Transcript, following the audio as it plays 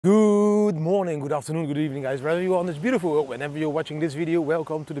Good morning, good afternoon, good evening guys, wherever you are on this beautiful world, whenever you're watching this video,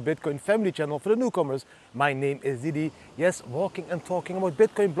 welcome to the Bitcoin family channel. For the newcomers, my name is Didi. Yes, walking and talking about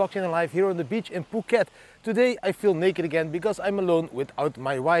Bitcoin, blockchain and life here on the beach in Phuket. Today I feel naked again because I'm alone without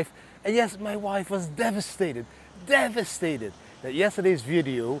my wife. And yes, my wife was devastated that yesterday's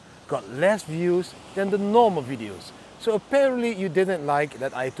video got less views than the normal videos. So apparently you didn't like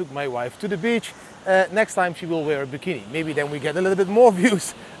that I took my wife to the beach. Next time she will wear a bikini. Maybe then we get a little bit more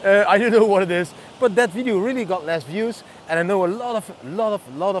views. I don't know what it is, but that video really got less views, and I know a lot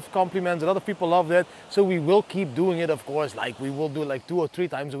of compliments. A lot of people love that. So we will keep doing it, of course. Like we will do like 2 or 3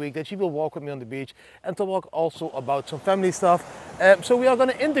 times a week. That she will walk with me on the beach and talk also about some family stuff. So we are going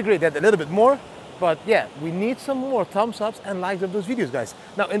to integrate that a little bit more. But yeah, we need some more thumbs ups and likes of those videos, guys.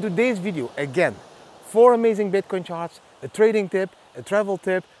 Now in today's video, again, 4 amazing Bitcoin charts, a trading tip, a travel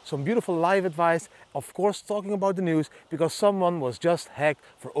tip, some beautiful live advice, of course talking about the news because someone was just hacked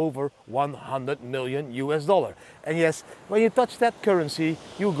for over 100 million US dollar. And yes, when you touch that currency,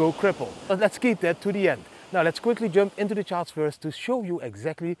 you go crippled. But let's keep that to the end. Now let's quickly jump into the charts first to show you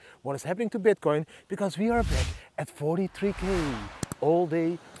exactly what is happening to Bitcoin, because we are back at 43K, all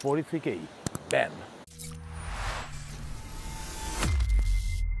day 43K, bam.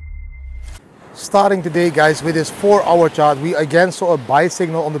 Starting today, guys, with this 4-hour chart, we again saw a buy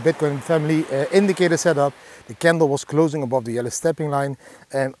signal on the Bitcoin family indicator setup. The candle was closing above the yellow stepping line.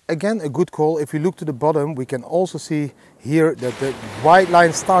 Again, a good call. If we look to the bottom, we can also see here that the white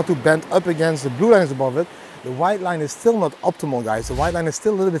line start to bend up against the blue lines above it. The white line is still not optimal, guys. The white line is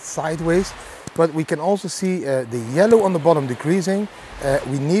still a little bit sideways, but we can also see the yellow on the bottom decreasing.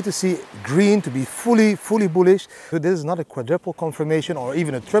 We need to see green to be fully bullish. So this is not a quadruple confirmation or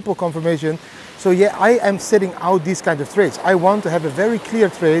even a triple confirmation. So yeah, I am sitting out these kinds of trades. I want to have a very clear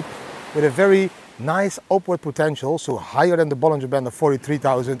trade with a very nice upward potential, so higher than the Bollinger Band of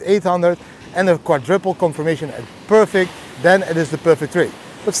 43,800, and a quadruple confirmation at perfect, then it is the perfect trade.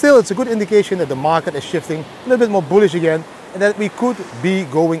 But still, it's a good indication that the market is shifting a little bit more bullish again, and that we could be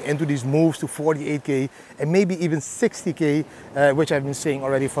going into these moves to 48K and maybe even 60K, which I've been saying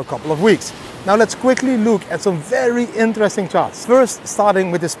already for a couple of weeks. Now let's quickly look at some very interesting charts. First,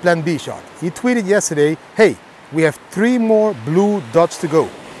 starting with this Plan B chart. He tweeted yesterday, hey, we have 3 more blue dots to go.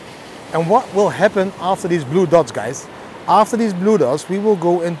 And what will happen after these blue dots, guys? After these blue dots, we will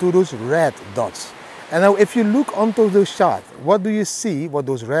go into those red dots. And now if you look onto those charts, what do you see what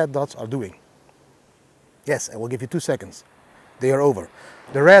those red dots are doing? Yes, I will give you 2 seconds. They are over.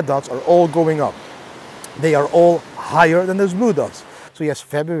 The red dots are all going up. They are all higher than those blue dots. So yes,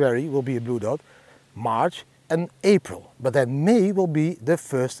 February will be a blue dot, March and April. But then May will be the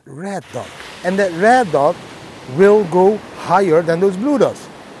first red dot. And that red dot will go higher than those blue dots.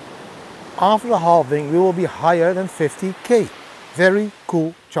 After the halving, we will be higher than 50K. Very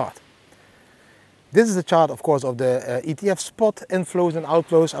cool chart. This is a chart, of course, of the ETF spot inflows and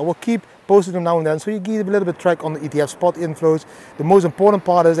outflows. I will keep posting them now and then, so you get a little bit track on the ETF spot inflows. The most important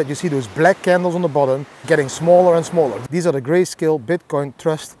part is that you see those black candles on the bottom getting smaller and smaller. These are the Grayscale Bitcoin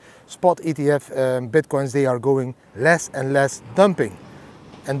Trust spot ETF Bitcoins. They are going less and less dumping.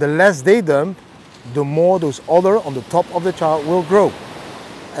 And the less they dump, the more those other on the top of the chart will grow.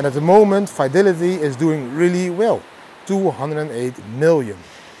 And at the moment, Fidelity is doing really well, 208 million.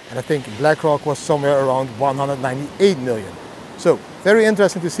 And I think BlackRock was somewhere around 198 million. So very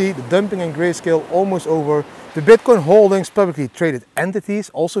interesting to see the dumping in Grayscale almost over. The Bitcoin holdings publicly traded entities,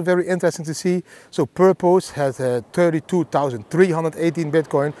 also very interesting to see. So Purpose has 32,318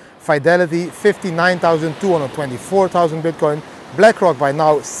 Bitcoin, Fidelity 59,224,000 Bitcoin, BlackRock by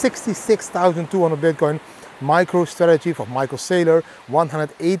now 66,200 Bitcoin, MicroStrategy for Michael Saylor,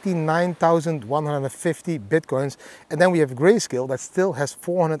 189,150 Bitcoins. And then we have Grayscale that still has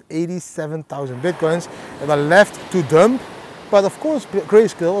 487,000 Bitcoins that are left to dump. But of course,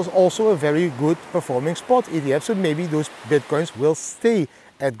 Grayscale is also a very good performing spot ETF, so maybe those Bitcoins will stay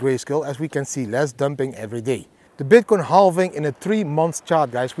at Grayscale, as we can see less dumping every day. The Bitcoin halving in a 3-month chart,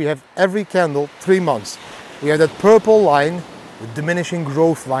 guys. We have every candle 3 months. We have that purple line, the diminishing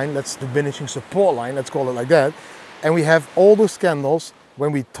growth line, that's diminishing support line, let's call it like that. And we have all those candles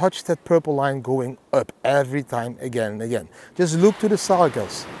when we touch that purple line going up every time again and again. Just look to the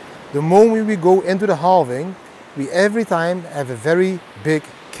cycles. The moment we go into the halving, we every time have a very big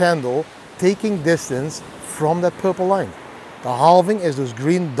candle taking distance from that purple line. The halving is those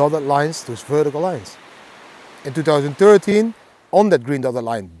green dotted lines, those vertical lines. In 2013, on that green dotted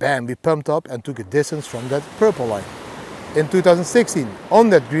line, bam, we pumped up and took a distance from that purple line. In 2016, on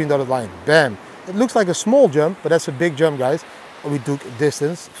that green dotted line, bam. It looks like a small jump, but that's a big jump, guys. We took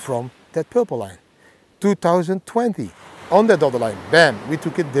distance from that purple line. 2020, On that dotted line, bam, we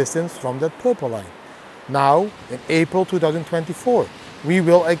took a distance from that purple line. Now, in April 2024, we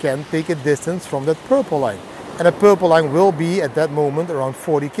will again take a distance from that purple line. And the purple line will be at that moment around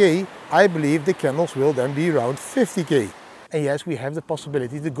 40K. I believe the candles will then be around 50K. And yes, we have the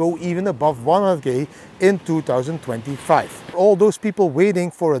possibility to go even above 100K in 2025. All those people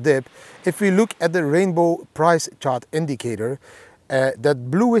waiting for a dip, if we look at the rainbow price chart indicator,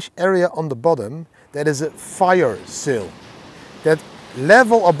 that bluish area on the bottom, that is a fire sale. That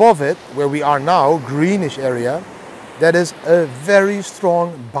level above it, where we are now, greenish area, that is a very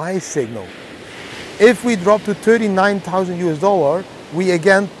strong buy signal. If we drop to 39,000 US dollar, we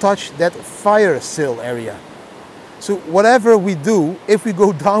again touch that fire sale area. So whatever we do, if we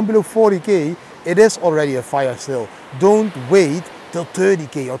go down below 40K, it is already a fire sale. Don't wait till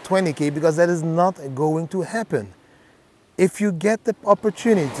 30K or 20K, because that is not going to happen. If you get the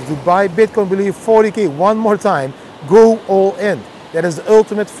opportunity to buy Bitcoin below 40K one more time, go all in. That is the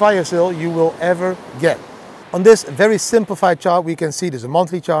ultimate fire sale you will ever get. On this very simplified chart, we can see there's a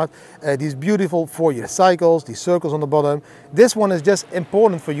monthly chart, these beautiful 4-year cycles, these circles on the bottom. This one is just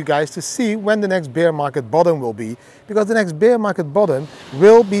important for you guys to see when the next bear market bottom will be, because the next bear market bottom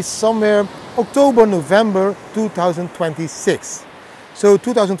will be somewhere October, November 2026. So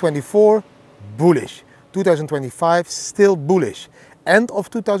 2024, bullish. 2025, still bullish. End of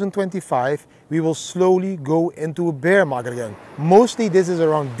 2025, we will slowly go into a bear market again. Mostly this is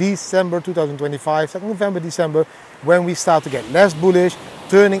around December 2025, like November, December, when we start to get less bullish,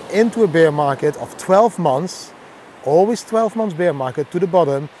 turning into a bear market of 12 months, always 12 months bear market to the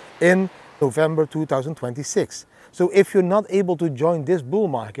bottom in November 2026. So if you're not able to join this bull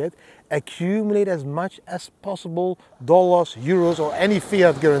market, accumulate as much as possible dollars, euros, or any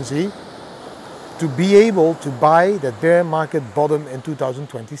fiat currency to be able to buy that bear market bottom in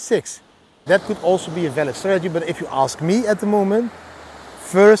 2026. That could also be a valid strategy, but if you ask me at the moment,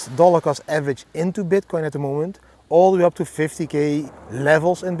 first dollar cost average into Bitcoin at the moment, all the way up to 50K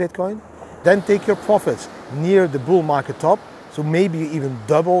levels in Bitcoin. Then take your profits near the bull market top, so maybe you even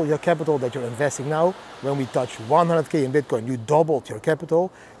double your capital that you're investing now. When we touch 100K in Bitcoin, you doubled your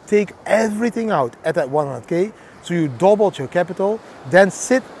capital. Take everything out at that 100K, so you doubled your capital, then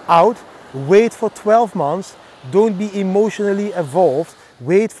sit out, wait for 12 months, don't be emotionally involved.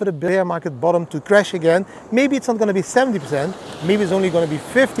 Wait for the bear market bottom to crash again. Maybe it's not going to be 70%, maybe it's only going to be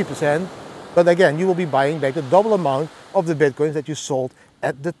 50%, but again, you will be buying back the double amount of the Bitcoins that you sold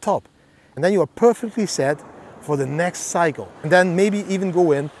at the top. And then you are perfectly set for the next cycle. And then maybe even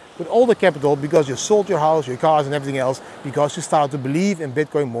go in with all the capital because you sold your house, your cars and everything else, because you start to believe in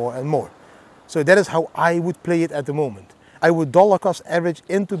Bitcoin more and more. So that is how I would play it at the moment. I would dollar cost average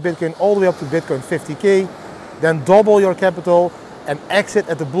into Bitcoin all the way up to Bitcoin 50K, then double your capital, and exit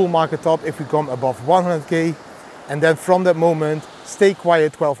at the bull market top if we come above 100K, and then from that moment stay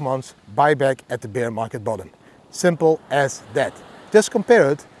quiet 12 months, buy back at the bear market bottom. Simple as that. Just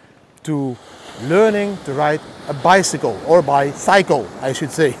compare it to learning to ride a bicycle, or bicycle I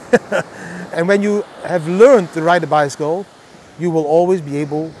should say. And when you have learned to ride a bicycle, you will always be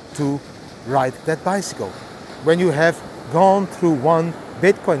able to ride that bicycle. When you have gone through one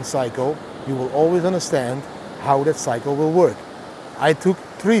Bitcoin cycle, you will always understand how that cycle will work. I took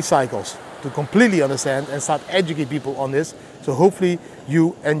 3 cycles to completely understand and start educating people on this. So hopefully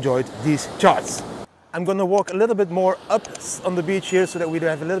you enjoyed these charts. I'm gonna walk a little bit more up on the beach here so that we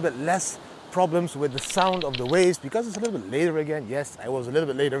have a little bit less problems with the sound of the waves, because it's a little bit later again. Yes, I was a little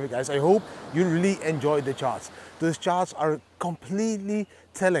bit later, guys. I hope you really enjoyed the charts. Those charts are completely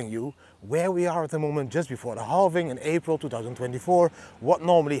telling you where we are at the moment just before the halving in April 2024, what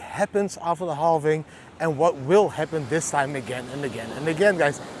normally happens after the halving, and what will happen this time again and again and again,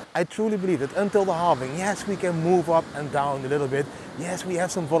 guys. I truly believe that until the halving, yes, we can move up and down a little bit. Yes, we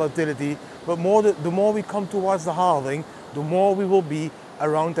have some volatility, but the more we come towards the halving, the more we will be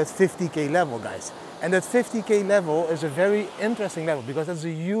around that 50K level, guys. And that 50K level is a very interesting level because that's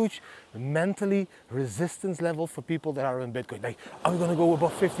a huge mentally resistance level for people that are in Bitcoin. Like, are we gonna go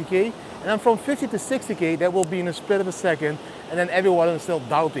above 50K? And then from 50 to 60K, that will be in a split of a second, and then everyone is still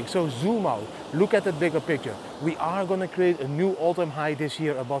doubting. So zoom out, look at the bigger picture. We are gonna create a new all-time high this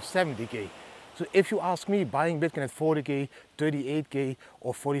year above 70K. So if you ask me, buying Bitcoin at 40K, 38K,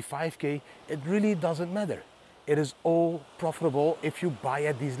 or 45K, it really doesn't matter. It is all profitable if you buy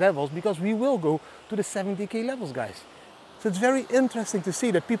at these levels, because we will go to the 70K levels, guys. So it's very interesting to see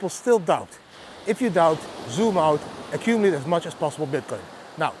that people still doubt. If you doubt, zoom out, accumulate as much as possible Bitcoin.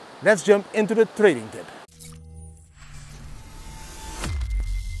 Now, let's jump into the trading tip.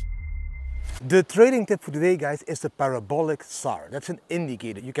 The trading tip for today, guys, is the Parabolic SAR. That's an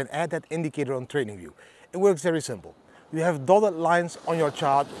indicator. You can add that indicator on TradingView. It works very simple. you have dotted lines on your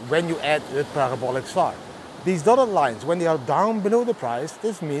chart when you add the Parabolic SAR. These dotted lines, when they are down below the price,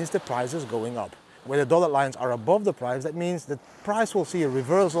 this means the price is going up. When the dotted lines are above the price, that means the price will see a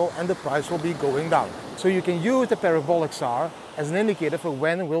reversal and the price will be going down. So you can use the Parabolic SAR as an indicator for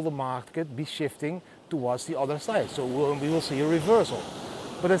when will the market be shifting towards the other side. So we will see a reversal.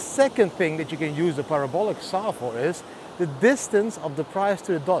 But the second thing that you can use the Parabolic SAR for is the distance of the price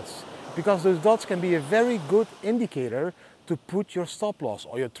to the dots, because those dots can be a very good indicator to put your stop loss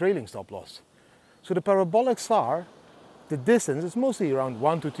or your trailing stop loss. So the Parabolic SAR, the distance is mostly around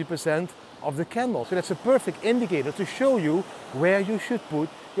 1 to 2% of the candle. So that's a perfect indicator to show you where you should put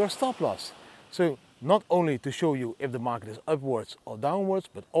your stop loss. So not only to show you if the market is upwards or downwards,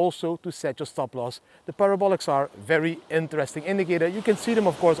 but also to set your stop loss. The Parabolic SAR, very interesting indicator. You can see them,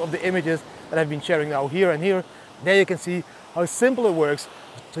 of course, of the images that I've been sharing now here and here. There you can see how simple it works.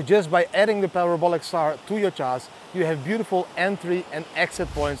 So just by adding the Parabolic SAR to your charts, you have beautiful entry and exit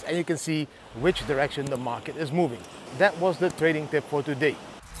points, and you can see which direction the market is moving. That was the trading tip for today.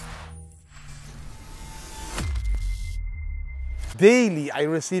 Daily I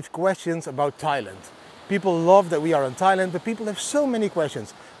receive questions about Thailand. People love that we are in Thailand, but people have so many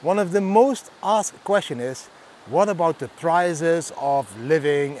questions. One of the most asked questions is, what about the prices of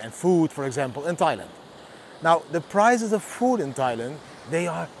living and food, for example, in Thailand? Now, the prices of food in Thailand, they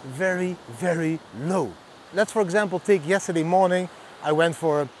are very, very low. Let's, for example, take yesterday morning. I went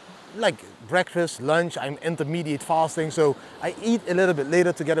for breakfast, lunch. I'm intermediate fasting, so I eat a little bit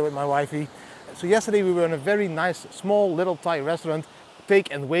later together with my wifey. So yesterday we were in a very nice, small, little Thai restaurant,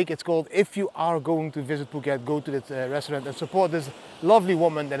 Take and Wake it's called. If you are going to visit Phuket, go to this restaurant and support this lovely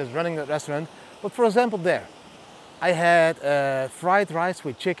woman that is running the restaurant. But for example, there, I had fried rice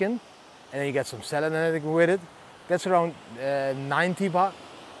with chicken, and then you get some salad and everything with it. That's around 90 baht.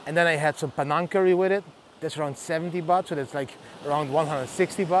 And then I had some Panang curry with it. That's around 70 baht, so that's like around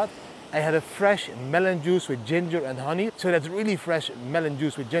 160 baht. I had a fresh melon juice with ginger and honey. So that's really fresh melon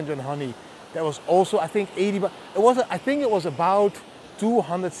juice with ginger and honey. That was also, I think, 80 baht. I think it was about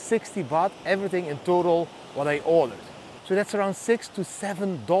 260 baht, everything in total, what I ordered. So that's around $6 to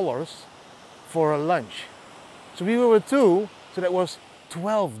 $7 for a lunch. So we were with two, so that was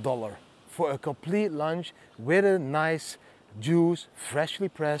 $12 for a complete lunch with a nice juice, freshly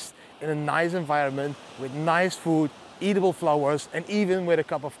pressed, in a nice environment, with nice food, eatable flowers, and even with a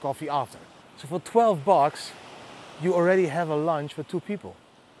cup of coffee after. So for 12 bucks, you already have a lunch for 2 people.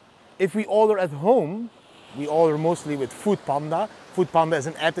 If we order at home, we order mostly with Food Panda. Food Panda is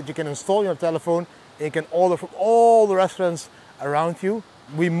an app that you can install on your telephone, and you can order from all the restaurants around you.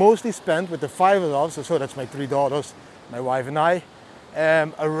 We mostly spend with the 5 of us, so that's my 3 daughters, my wife and I,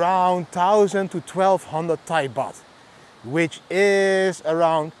 around 1,000 to 1,200 Thai baht, which is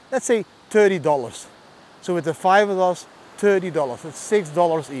around, let's say, $30. So with the 5 of us, $30, that's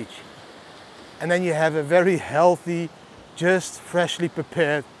 $6 each. And then you have a very healthy, just freshly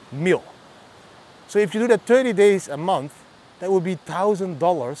prepared meal. So if you do that 30 days a month, that would be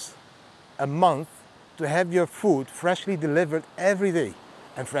 $1,000 a month to have your food freshly delivered every day,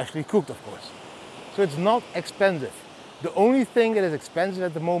 and freshly cooked, of course. So it's not expensive. The only thing that is expensive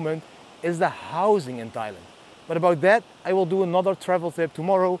at the moment is the housing in Thailand. But about that, I will do another travel tip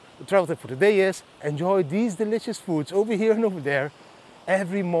tomorrow. The travel tip for today is enjoy these delicious foods over here and over there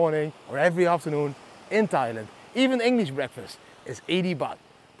every morning or every afternoon in Thailand. Even English breakfast is 80 baht.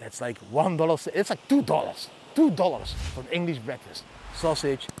 That's like $1. It's like $2. $2 for English breakfast.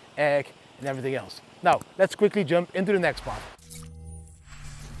 Sausage, egg, and everything else. Now, let's quickly jump into the next part.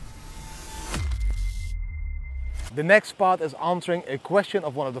 The next part is answering a question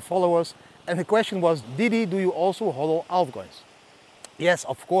of one of the followers. And the question was, Didi, do you also hodl altcoins? Yes,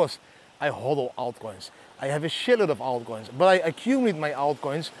 of course, I hodl altcoins. I have a shitload of altcoins, but I accumulate my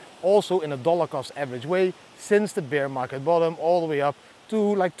altcoins also in a dollar cost average way since the bear market bottom all the way up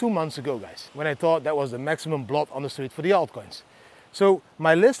to like 2 months ago, guys, when I thought that was the maximum blood on the street for the altcoins. So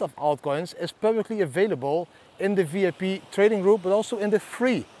my list of altcoins is publicly available in the VIP trading group, but also in the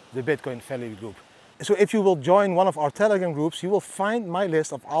free The Bitcoin Family group. So if you will join one of our Telegram groups, you will find my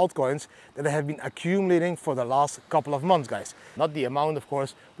list of altcoins that I have been accumulating for the last couple of months, guys. Not the amount, of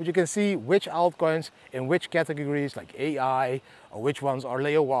course, but you can see which altcoins in which categories, like AI, or which ones are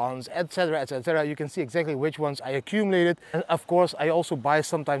layer ones, etc, etc. You can see exactly which ones I accumulated. And of course, I also buy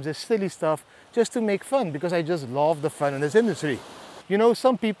sometimes this silly stuff just to make fun, because I just love the fun in this industry. You know,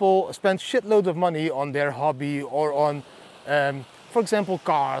 some people spend shitloads of money on their hobby or on for example,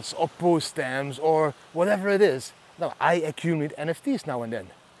 cards or post stamps or whatever it is. Now, I accumulate NFTs now and then.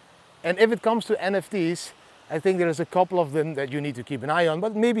 And if it comes to NFTs, I think there is a couple of them that you need to keep an eye on,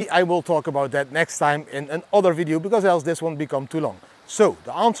 but maybe I will talk about that next time in another video, because else this won't become too long. So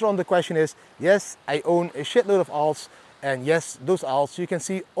the answer on the question is, yes, I own a shitload of alts, and yes, those alts you can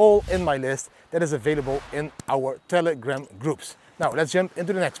see all in my list that is available in our Telegram groups. Now let's jump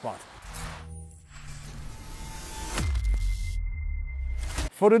into the next part.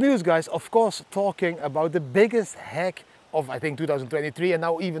 For the news, guys, of course, talking about the biggest hack of, I think, 2023 and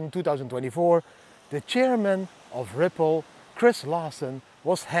now even 2024, the chairman of Ripple, Chris Larsen,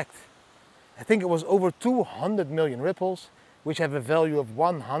 was hacked. I think it was over 200 million ripples, which have a value of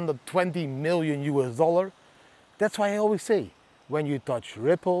 120 million US dollar. That's why I always say, when you touch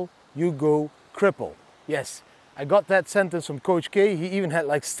Ripple, you go cripple. Yes, I got that sentence from Coach K. He even had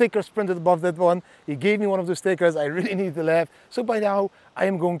like stickers printed above that one. He gave me one of the stickers. I really need to laugh. So by now, I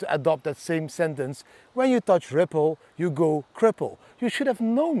am going to adopt that same sentence. When you touch Ripple, you go cripple. You should have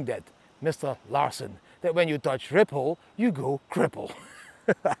known that, Mr. Larsen, that when you touch Ripple, you go cripple.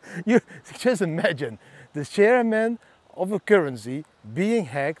 You just imagine the chairman of a currency being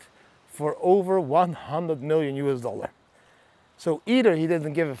hacked for over 100 million US dollar. So either he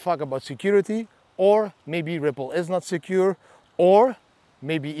didn't give a fuck about security, or maybe Ripple is not secure, or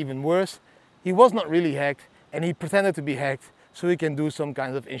maybe even worse, he was not really hacked and he pretended to be hacked so he can do some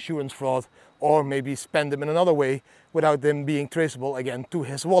kind of insurance fraud, or maybe spend them in another way without them being traceable again to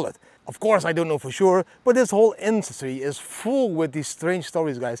his wallet. Of course, I don't know for sure, but this whole industry is full with these strange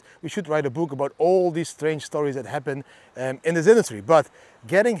stories, guys. We should write a book about all these strange stories that happen in this industry. But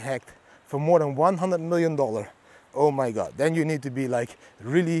getting hacked for more than $100 million, oh my God, then you need to be like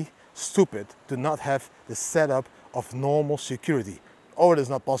really stupid to not have the setup of normal security, or it is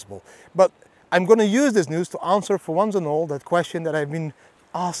not possible. But I'm going to use this news to answer for once and all that question that I've been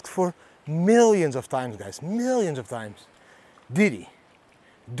asked for millions of times, guys, millions of times. Didi,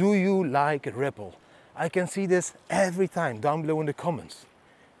 do you like Ripple? I can see this every time down below in the comments.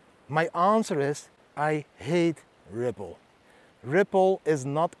 My answer is, I hate Ripple. Ripple is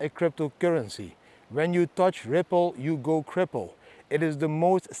not a cryptocurrency. When you touch Ripple, you go cripple. It is the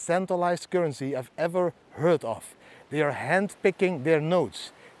most centralized currency I've ever heard of. They are handpicking their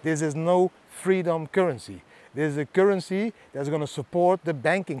nodes. This is no freedom currency. This is a currency that's going to support the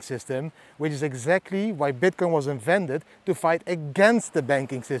banking system, which is exactly why Bitcoin was invented, to fight against the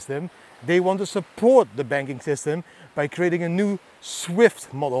banking system. They want to support the banking system by creating a new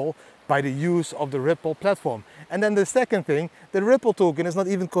SWIFT model by the use of the Ripple platform. And then the second thing, the Ripple token is not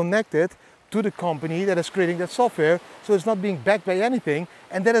even connected to the company that is creating that software, so it's not being backed by anything.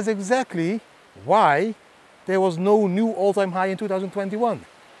 And that is exactly why there was no new all-time high in 2021.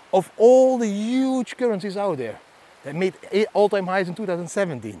 Of all the huge currencies out there that made all-time highs in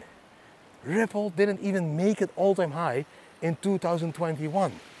 2017, Ripple didn't even make it all-time high in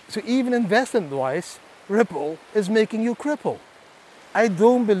 2021. So even investment-wise, Ripple is making you cripple. I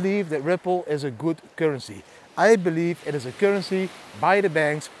don't believe that Ripple is a good currency. I believe it is a currency by the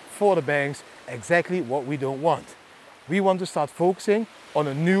banks, for the banks, exactly what we don't want. We want to start focusing on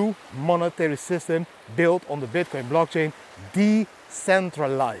a new monetary system built on the Bitcoin blockchain,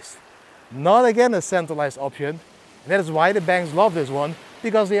 decentralized. Not again a centralized option. And that is why the banks love this one,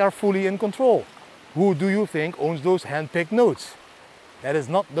 because they are fully in control. Who do you think owns those hand-picked nodes? That is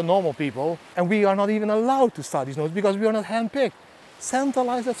not the normal people, and we are not even allowed to start these nodes because we are not hand-picked.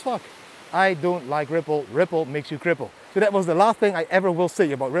 Centralized as fuck. I don't like Ripple. Ripple makes you cripple. So that was the last thing I ever will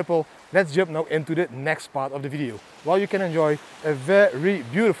say about Ripple. Let's jump now into the next part of the video, while you can enjoy a very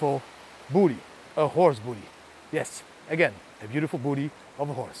beautiful booty, a horse booty. Yes, again, a beautiful booty of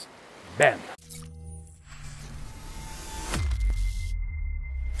a horse. Bam!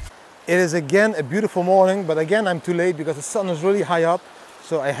 It is again a beautiful morning, but again I'm too late because the sun is really high up.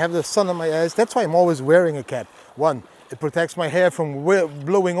 So I have the sun on my eyes. That's why I'm always wearing a cap. One, it protects my hair from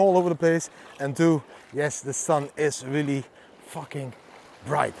blowing all over the place. And two, yes, the sun is really fucking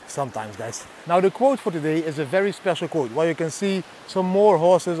bright sometimes, guys. Now the quote for today is a very special quote. While you can see some more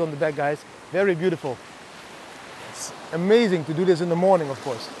horses on the back, guys. Very beautiful. It's amazing to do this in the morning, of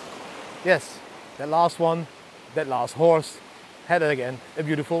course. Yes, that last one, that last horse, had it again, a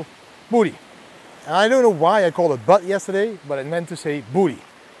beautiful booty. And I don't know why I called it butt yesterday, but I meant to say booty.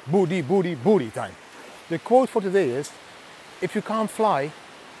 Booty, booty, booty time. The quote for today is, if you can't fly,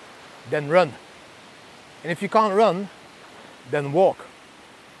 then run. And if you can't run, then walk.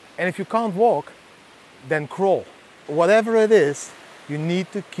 And if you can't walk, then crawl. Whatever it is, you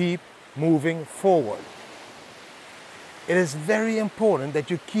need to keep moving forward. It is very important that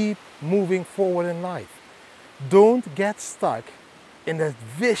you keep moving forward in life. Don't get stuck in that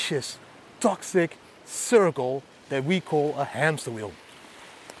vicious, toxic circle that we call a hamster wheel.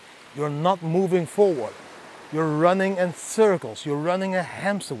 You're not moving forward. you're running in circles, you're running a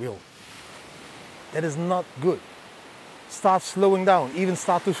hamster wheel. That is not good. Start slowing down, even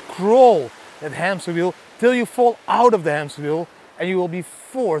start to crawl that hamster wheel till you fall out of the hamster wheel and you will be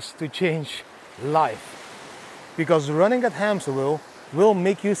forced to change life. Because running that hamster wheel will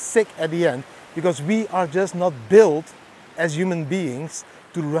make you sick at the end, because we are just not built as human beings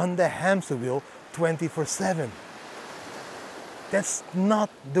to run the hamster wheel 24/7. That's not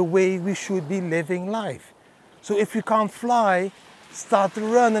the way we should be living life. So if you can't fly, start to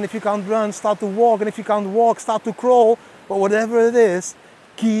run, and if you can't run, start to walk, and if you can't walk, start to crawl. But whatever it is,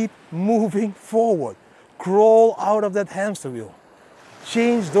 keep moving forward. Crawl out of that hamster wheel.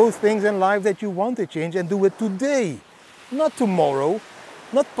 Change those things in life that you want to change, and do it today, not tomorrow,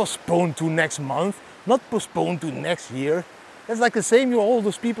 not postpone to next month, not postpone to next year. It's like the same, all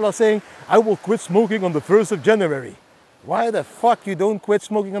those people are saying, I will quit smoking on the 1st of January. Why the fuck you don't quit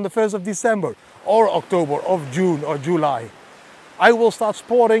smoking on the 1st of December or October or June or July? I will start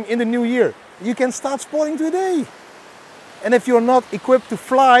sporting in the new year. You can start sporting today. And if you're not equipped to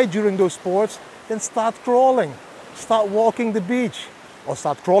fly during those sports, then start crawling. Start walking the beach or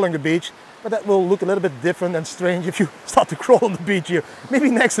start crawling the beach. But that will look a little bit different and strange if you start to crawl on the beach here. Maybe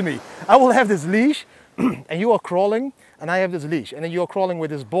next to me. I will have this leash and you are crawling and I have this leash. And then you are crawling with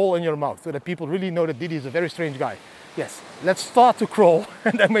this ball in your mouth so that people really know that Didi is a very strange guy. Yes, let's start to crawl.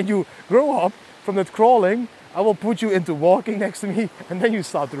 And then when you grow up from that crawling, I will put you into walking next to me, and then you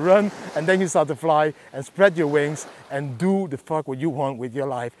start to run, and then you start to fly and spread your wings and do the fuck what you want with your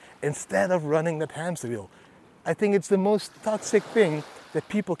life instead of running that hamster wheel. I think it's the most toxic thing that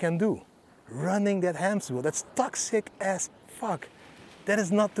people can do. Running that hamster wheel. That's toxic as fuck. That is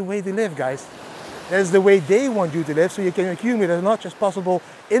not the way to live, guys. That is the way they want you to live, so you can accumulate as much as possible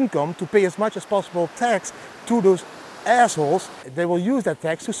income to pay as much as possible tax to those assholes. They will use that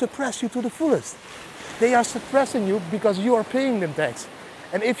tax to suppress you to the fullest. They are suppressing you because you are paying them tax.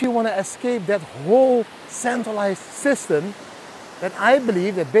 And if you want to escape that whole centralized system, then I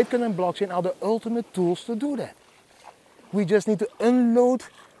believe that Bitcoin and blockchain are the ultimate tools to do that. We just need to unload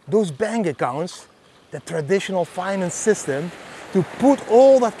those bank accounts, the traditional finance system, to put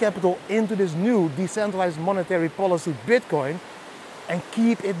all that capital into this new decentralized monetary policy, Bitcoin, and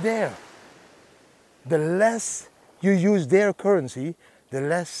keep it there. The less you use their currency, the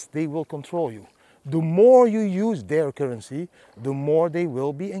less they will control you. The more you use their currency, the more they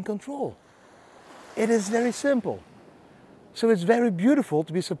will be in control. It is very simple. So it's very beautiful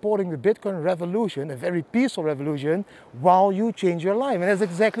to be supporting the Bitcoin revolution, a very peaceful revolution, while you change your life. And that's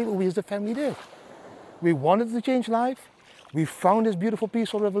exactly what we as a family did. We wanted to change life. We found this beautiful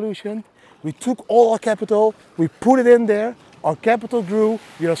peaceful revolution. We took all our capital, we put it in there. Our capital grew.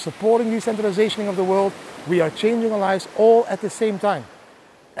 We are supporting decentralization of the world. We are changing our lives all at the same time.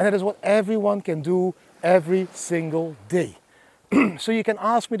 And that is what everyone can do every single day. So you can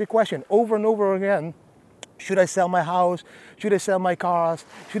ask me the question over and over again, should I sell my house? Should I sell my cars?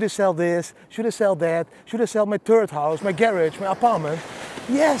 Should I sell this? Should I sell that? Should I sell my third house, my garage, my apartment?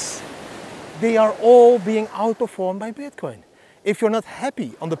 Yes, they are all being outperformed by Bitcoin. If you're not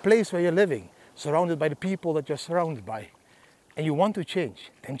happy on the place where you're living, surrounded by the people that you're surrounded by, and you want to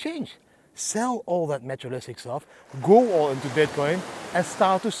change, then change. Sell all that materialistic stuff, go all into Bitcoin, and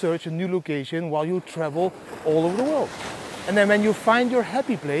start to search a new location while you travel all over the world. And then when you find your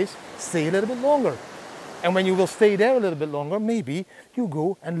happy place, stay a little bit longer. And when you will stay there a little bit longer, maybe you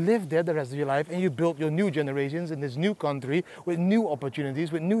go and live there the rest of your life and you build your new generations in this new country with new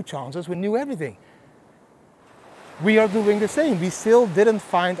opportunities, with new chances, with new everything. We are doing the same. We still didn't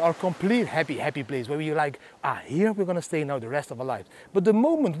find our complete happy place where we're like, here we're gonna stay now the rest of our lives. But the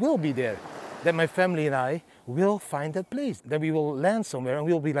moment will be there that my family and I will find that place. Then we will land somewhere and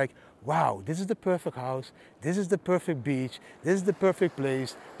we'll be like, wow, this is the perfect house, this is the perfect beach, this is the perfect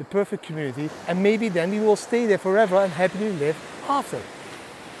place, the perfect community, and maybe then we will stay there forever and happily live after.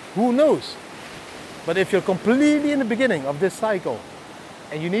 Who knows? But if you're completely in the beginning of this cycle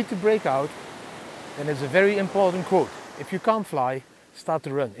and you need to break out, then it's a very important quote. If you can't fly, start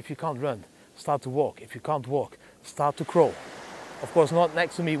to run. If you can't run, start to walk. If you can't walk, start to crawl. Of course, not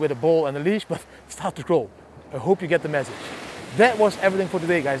next to me with a ball and a leash, but start to crawl. I hope you get the message. That was everything for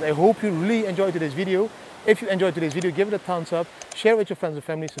today, guys. I hope you really enjoyed today's video. If you enjoyed today's video, give it a thumbs up, share it with your friends and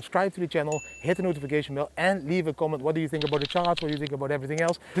family, subscribe to the channel, hit the notification bell, and leave a comment. What do you think about the charts? What do you think about everything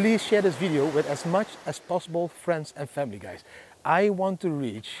else? Please share this video with as much as possible friends and family, guys. I want to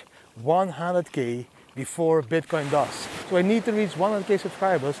reach 100K before Bitcoin does. So I need to reach 100K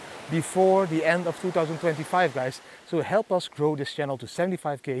subscribers before the end of 2025, guys. So help us grow this channel to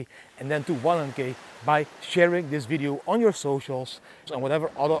 75k and then to 100k by sharing this video on your socials and whatever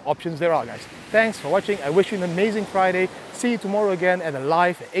other options there are, guys. Thanks for watching. I wish you an amazing Friday. See you tomorrow again at a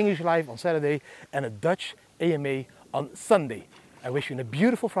live, English live on Saturday and a Dutch AMA on Sunday. I wish you a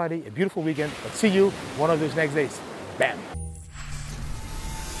beautiful Friday, a beautiful weekend, but see you one of those next days. Bam!